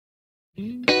Hey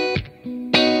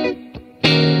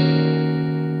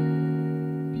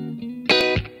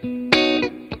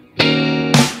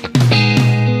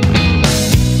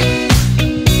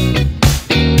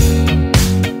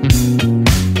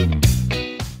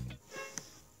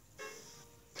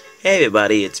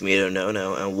everybody, it's me,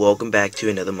 No, and welcome back to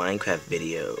another Minecraft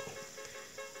video.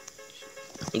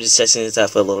 I'm just testing this out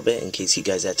for a little bit in case you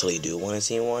guys actually do want to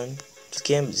see one. Just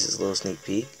kidding, this is a little sneak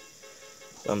peek.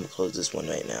 I'm going to close this one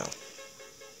right now.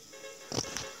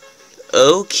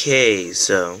 Okay,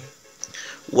 so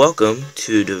welcome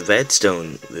to the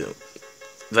Redstone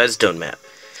map.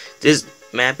 This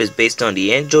map is based on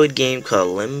the Android game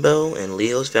called Limbo and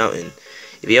Leo's Fountain.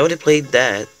 If you already played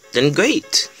that, then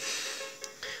great!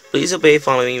 Please obey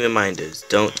following reminders.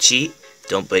 Don't cheat,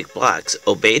 don't break blocks.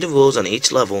 Obey the rules on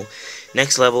each level.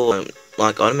 Next level will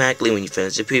unlock automatically when you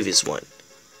finish the previous one.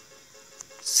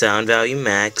 Sound value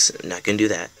max, I'm not going to do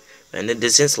that. Render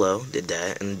distance low, did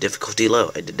that. And difficulty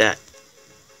low, I did that.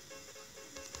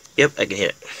 Yep, I can hear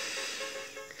it.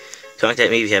 Contact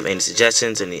me if you have any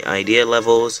suggestions, any idea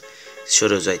levels. Show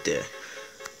those right there.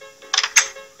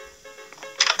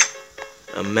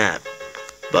 A map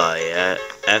by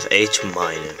FH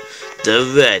Miner,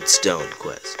 the Redstone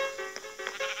quest.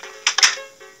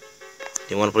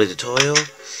 You want to play the tutorial?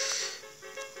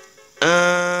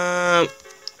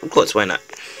 Of course, why not?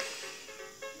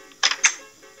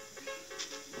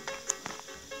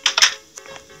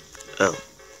 Oh,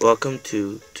 welcome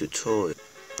to tutorial.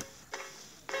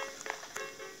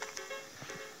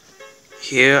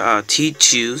 Here I'll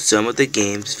teach you some of the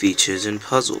game's features and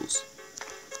puzzles.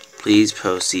 Please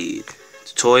proceed.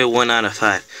 Tutorial 1 out of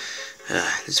 5.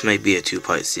 This might be a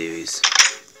 2-part series.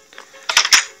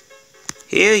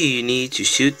 Here you need to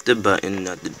shoot the button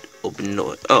at the open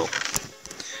door. Oh,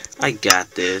 I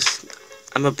got this.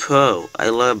 I'm a pro. I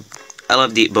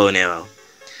love deep bow and arrow.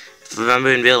 If I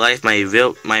remember in real life,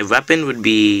 my weapon would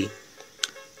be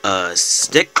a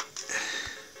stick,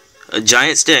 a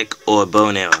giant stick, or a bow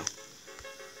and arrow.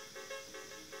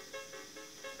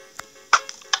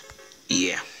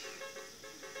 Yeah.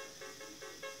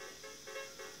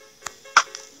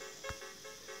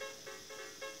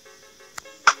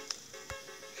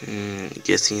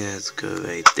 Guessing that's good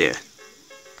right there.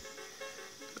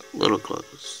 A little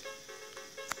close.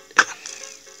 Yeah.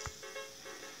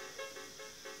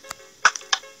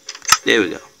 There we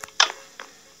go.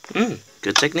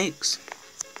 Good techniques.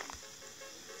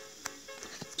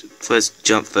 First,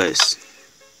 jump first.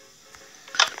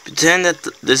 Pretend that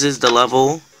this is the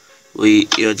level where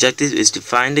your objective is to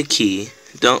find the key.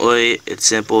 Don't worry, it's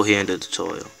simple here in the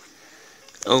tutorial.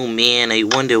 Oh man, I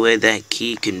wonder where that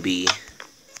key can be.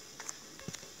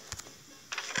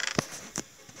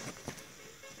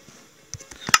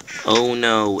 Oh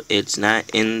no, it's not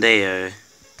in there.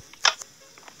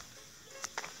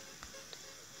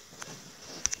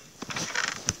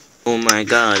 Oh my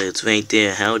god, it's right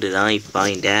there. How did I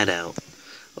find that out?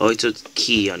 Oh, it's a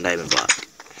key on diamond block.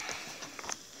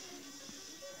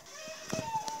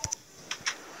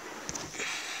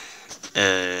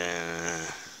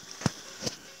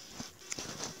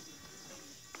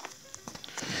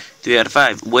 Three out of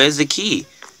 5. Where's the key?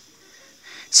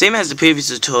 Same as the previous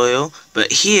tutorial, but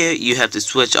here you have to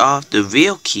switch off the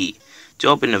real key to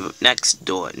open the next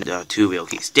door. There are 2 real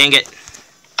keys. Dang it!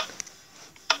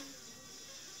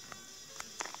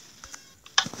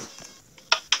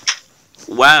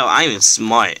 Wow, I'm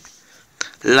smart.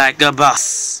 Like a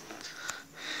boss.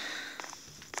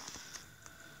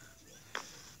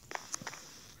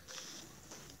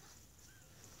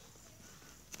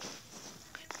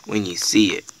 When you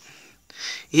see it.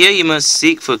 Here you must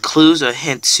seek for clues or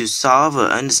hints to solve or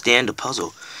understand the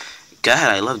puzzle. God,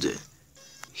 I loved it.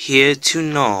 Here to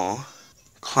know,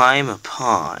 climb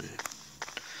upon.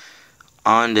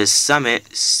 On the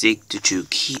summit, seek the true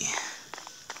key.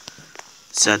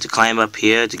 So I have to climb up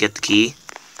here to get the key.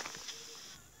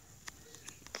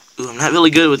 Ooh, I'm not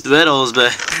really good with riddles,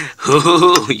 but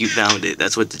ooh, you found it.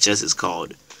 That's what the chest is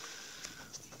called.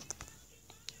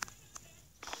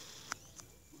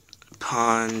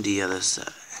 Upon the other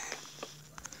side.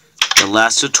 The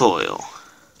last tutorial.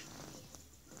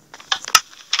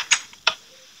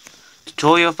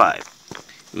 Tutorial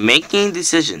 5. Making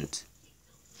decisions.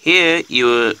 Here you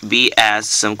will be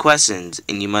asked some questions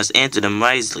and you must answer them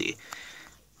wisely.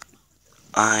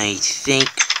 I think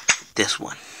this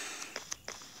one.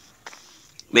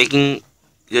 Making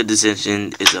good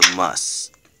decision is a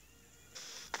must.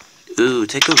 Ooh,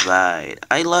 take a ride.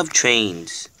 I love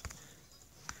trains.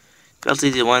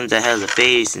 Especially the ones that has a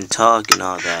face and talk and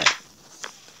all that.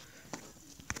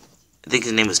 I think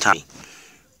his name was Tommy.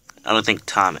 I don't think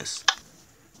Thomas.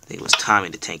 think it was Tommy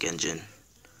the tank engine.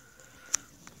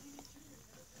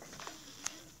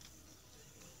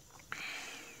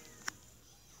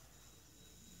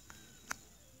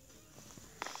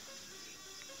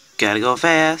 Gotta go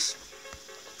fast.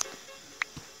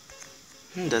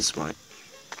 That's smart.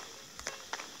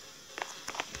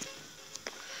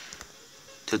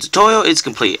 The tutorial is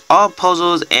complete. All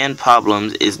puzzles and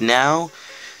problems is now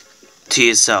to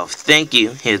yourself. Thank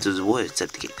you. Here's the wood.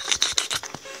 Set the cake.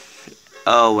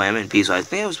 Oh, I'm in peaceful. I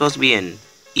think I was supposed to be in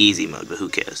easy mode, but who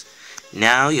cares?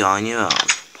 Now you're on your own.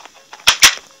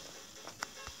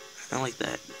 I like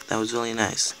that. That was really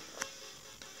nice.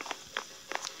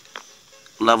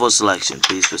 Level selection.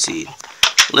 Please proceed.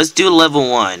 Let's do level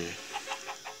 1.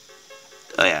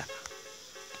 Oh yeah.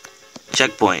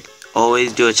 Checkpoint.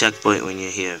 Always do a checkpoint when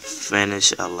you're here.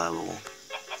 Finish a level.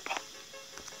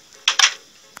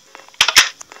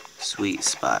 Sweet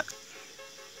spot.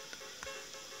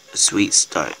 A sweet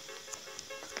start.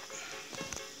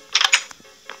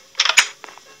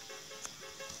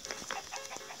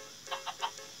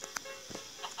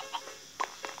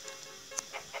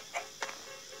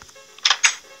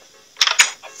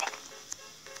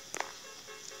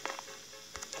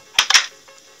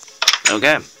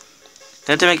 Okay.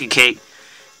 Time to make a cake.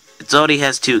 It already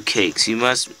has 2 cakes. You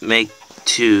must make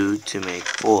 2 to make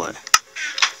 4.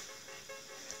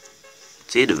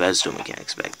 See the vegetable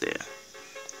mechanics back there.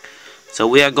 So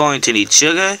we are going to need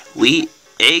sugar, wheat,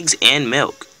 eggs, and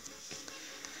milk.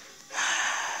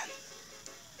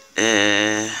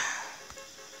 I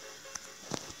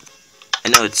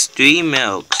know it's 3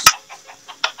 milks.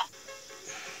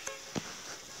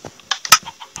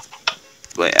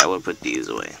 Wait, I will put these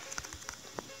away.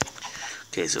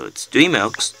 Okay, so it's 3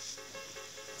 milks.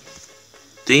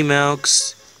 3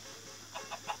 milks.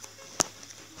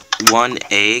 1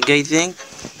 egg, I think.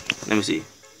 Let me see.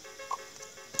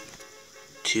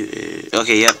 2.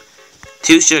 Okay, yep.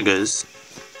 2 sugars.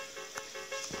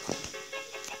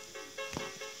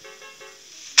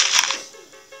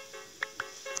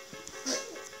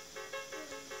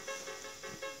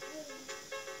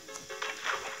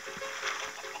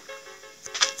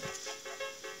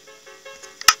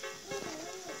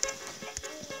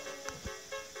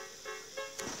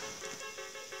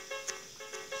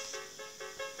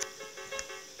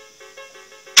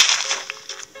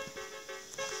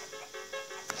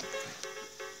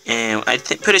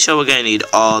 And pretty sure we're gonna need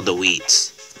all the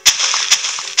wheats.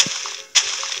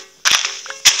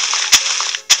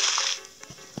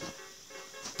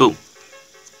 Boom.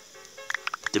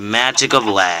 The magic of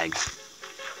lag.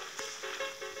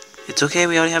 It's okay,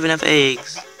 we already have enough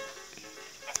eggs. I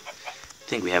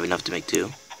think we have enough to make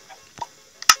 2.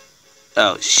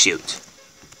 Oh, shoot.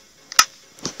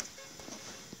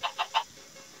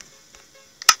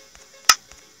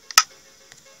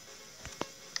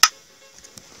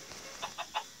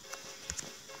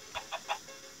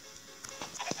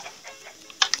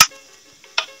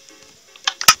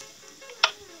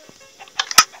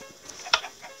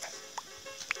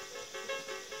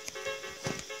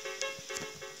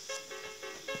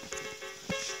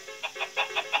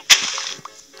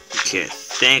 Okay, I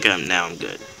think I'm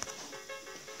good.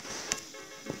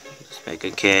 Let's make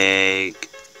a cake.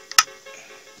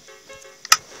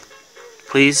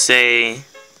 Please say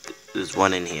there's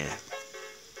 1 in here.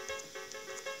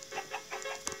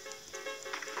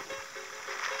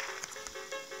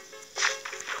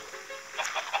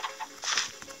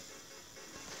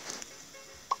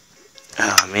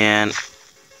 Oh man.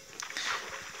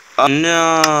 Oh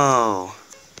no.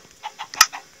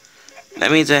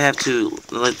 That means I have to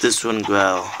let this one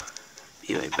grow.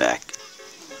 Be right back.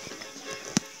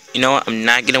 You know what? I'm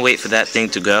not gonna wait for that thing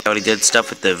to grow. I already did stuff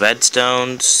with the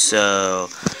redstone, so...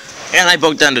 And I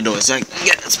broke down the door so I can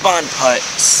get the spawn part.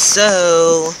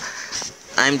 So...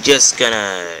 I'm just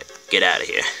gonna get out of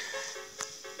here.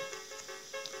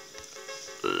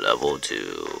 Level 2.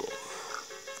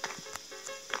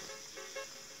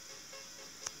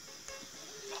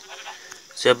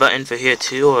 Is there a button for here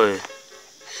too, or...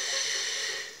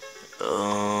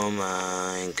 Oh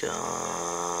my god.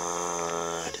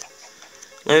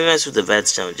 Let me mess with the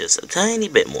redstone just a tiny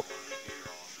bit more.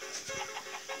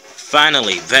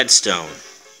 Finally, redstone.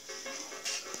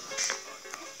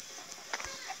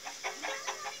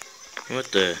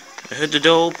 What the? I heard the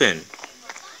door open.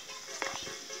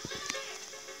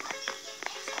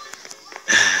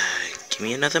 Give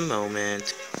me another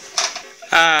moment.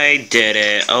 I did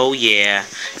it. Oh yeah.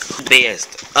 Best.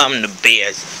 I'm the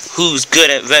best. Who's good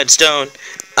at redstone?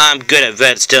 I'm good at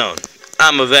redstone.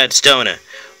 I'm a redstoner.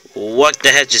 What the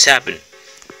heck just happened?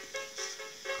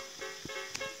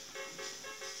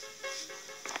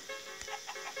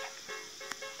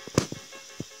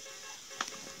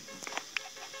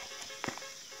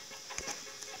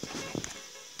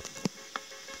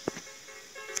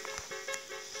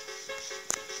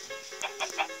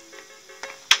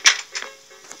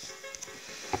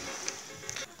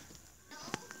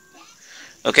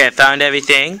 Okay, I found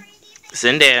everything. It's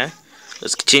in there.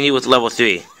 Let's continue with level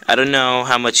 3. I don't know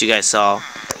how much you guys saw.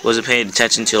 Wasn't paying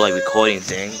attention to like recording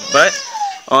thing. But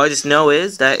all I just know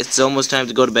is that it's almost time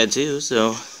to go to bed too. So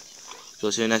let's go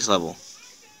to the next level.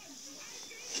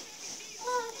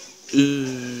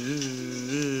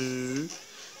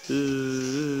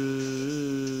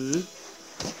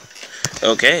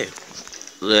 Okay.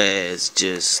 Let's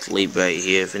just sleep right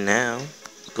here for now.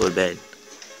 Go to bed.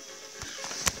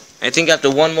 I think after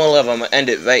one more level, I'm gonna end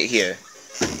it right here.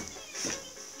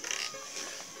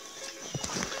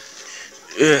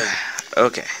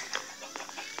 Okay.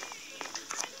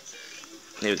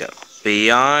 Here we go.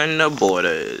 Beyond the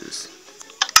borders.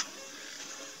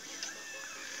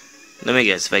 Let me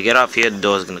guess. If I get off here, the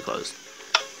door's gonna close.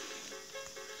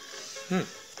 Good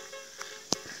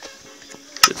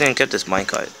thing I kept this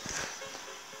minecart.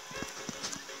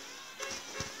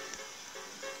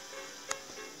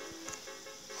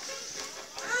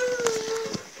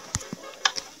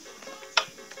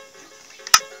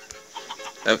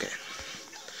 Okay.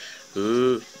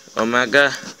 Ooh. Oh my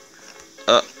god.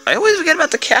 I always forget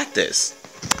about the cactus.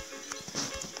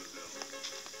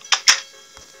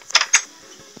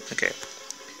 Okay.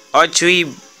 Archery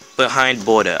behind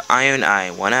border. Iron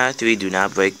eye. 1 out of 3 do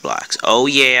not break blocks. Oh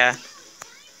yeah.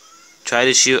 Try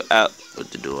to shoot out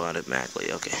with the door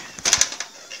automatically. Okay.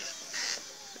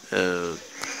 Ooh.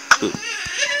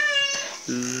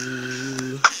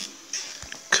 Ooh.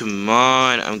 Come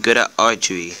on. I'm good at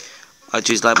archery.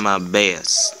 Archery's like my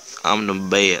best. I'm the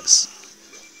best.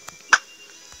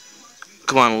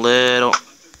 Come on, little.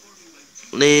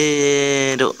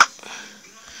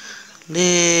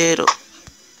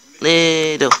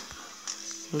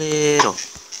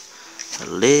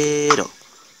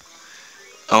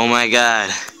 Oh my god.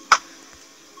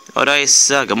 Oh, do I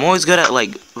suck? I'm always good at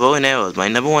like bow and arrows. My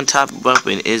number 1 top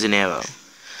weapon is an arrow.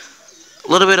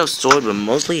 A little bit of sword, but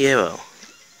mostly arrow.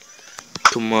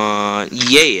 Come on.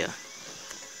 Yeah.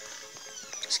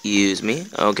 Excuse me.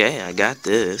 Okay, I got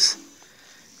this.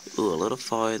 Ooh, a little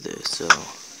farther, so.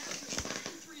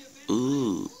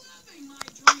 Ooh.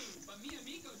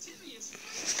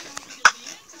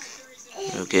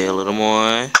 Okay, a little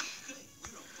more.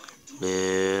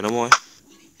 Little more.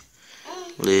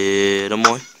 Little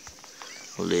more.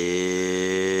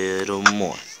 Little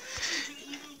more.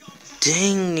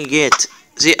 Dang it.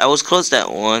 See, I was close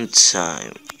that one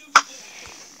time.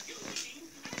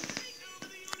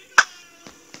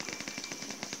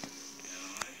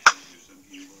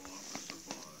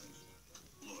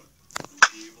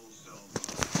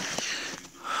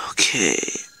 Okay.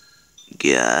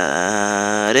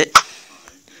 Got it.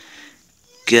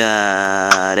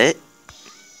 Got it.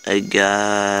 I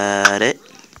got it.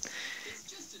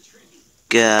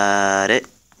 Got it.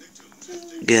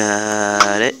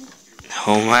 Got it.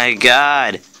 Oh my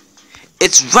god.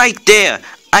 It's right there.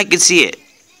 I can see it.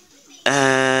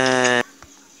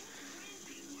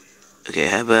 Okay,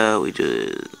 how about we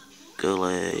just go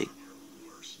like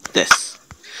this.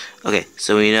 Okay,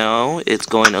 so we know it's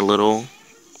going a little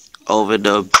over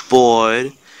the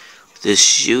board. This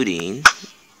shooting.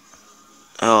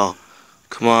 Oh,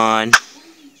 come on.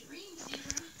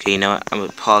 Okay, you know what? I'm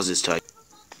gonna pause this time.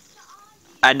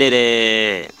 I did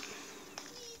it.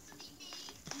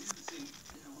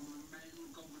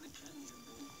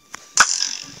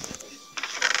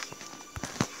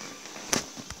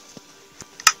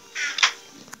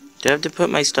 Do I have to put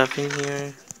my stuff in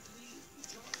here?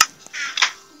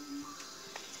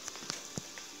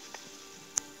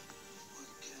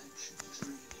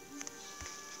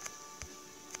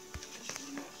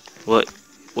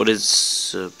 What is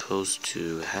supposed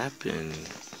to happen?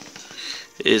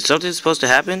 Is something supposed to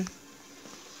happen?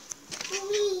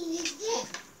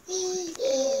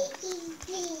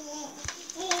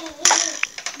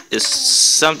 Is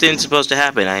something supposed to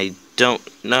happen? I don't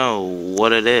know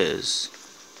what it is.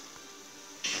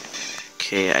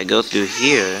 Okay, I go through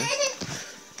here.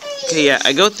 Okay, yeah,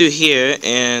 I go through here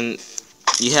and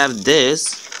you have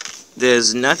this.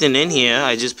 There's nothing in here.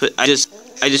 I just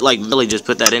like really just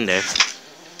put that in there.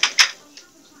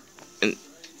 And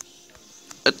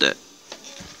what the?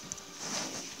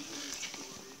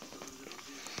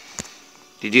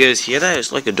 Did you guys hear that?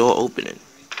 It's like a door opening.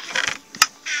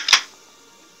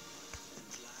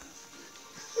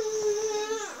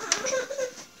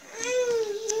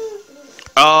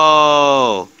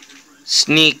 Oh,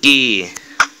 sneaky.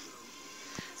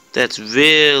 That's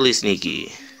really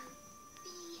sneaky.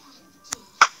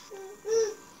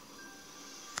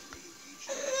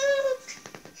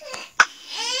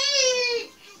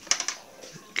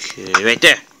 Okay, right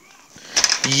there.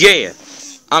 Yeah,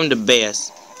 I'm the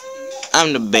best.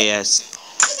 I'm the best.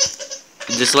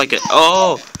 Just like a...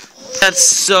 Oh! That's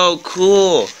so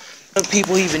cool! How do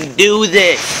people even do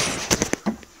this?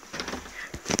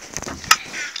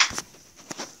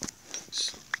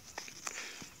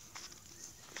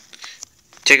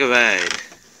 Take a ride.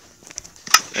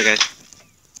 Okay.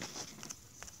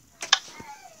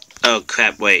 Oh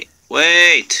crap, wait.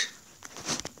 Wait!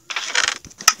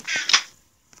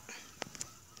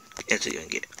 Actually gonna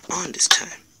get on this time.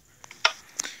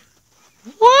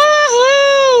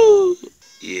 Woohoo!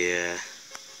 Yeah.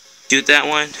 Shoot that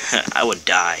one? I would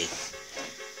die.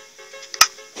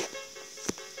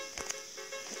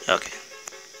 Okay.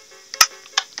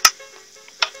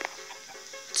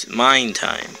 It's mine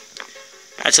time.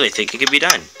 Actually, I think it could be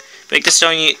done. Break the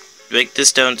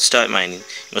stone, start mining.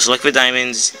 You must look for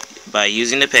diamonds by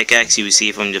using the pickaxe you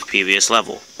received from the previous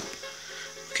level.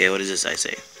 Okay, what does this I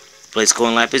say? Place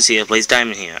gold lapis here, place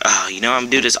diamond here. Oh, you know I'm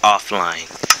gonna do this offline.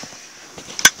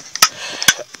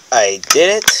 I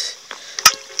did it.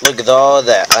 Look at all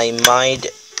that. I mined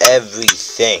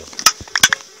everything.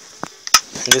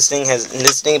 This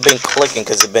thing been clicking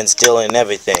because it's been stealing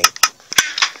everything.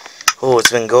 Oh,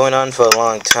 it's been going on for a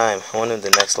long time. I wonder if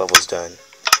the next level's done.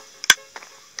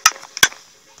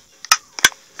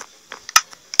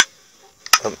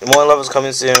 More levels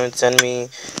coming soon. Send me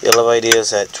your level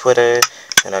ideas at Twitter,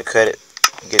 and I'll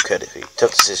give credit for you.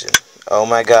 Tough decision. Oh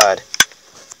my god.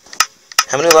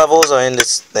 How many levels are in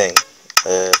this thing?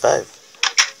 5.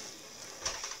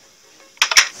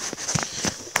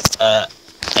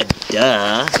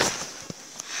 Duh.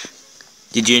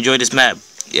 Did you enjoy this map?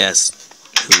 Yes.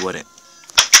 Who wouldn't?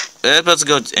 Let's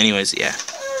go. Anyways, yeah.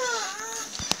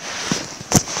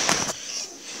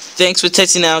 Thanks for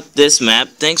testing out this map.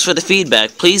 Thanks for the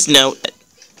feedback. Please note,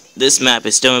 this map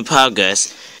is still in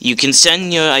progress. You can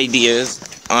send your ideas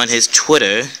on his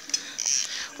Twitter.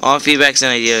 All feedbacks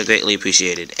and ideas are greatly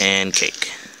appreciated. And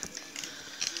cake.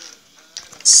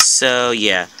 So,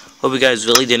 yeah. Hope you guys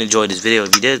really did enjoy this video.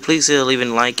 If you did, please leave a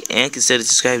like and consider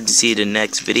subscribing to see the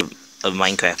next video of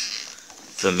Minecraft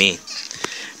from me.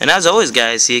 And as always,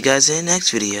 guys, see you guys in the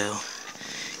next video.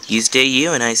 You stay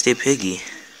you and I stay piggy.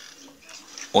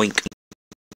 Oink.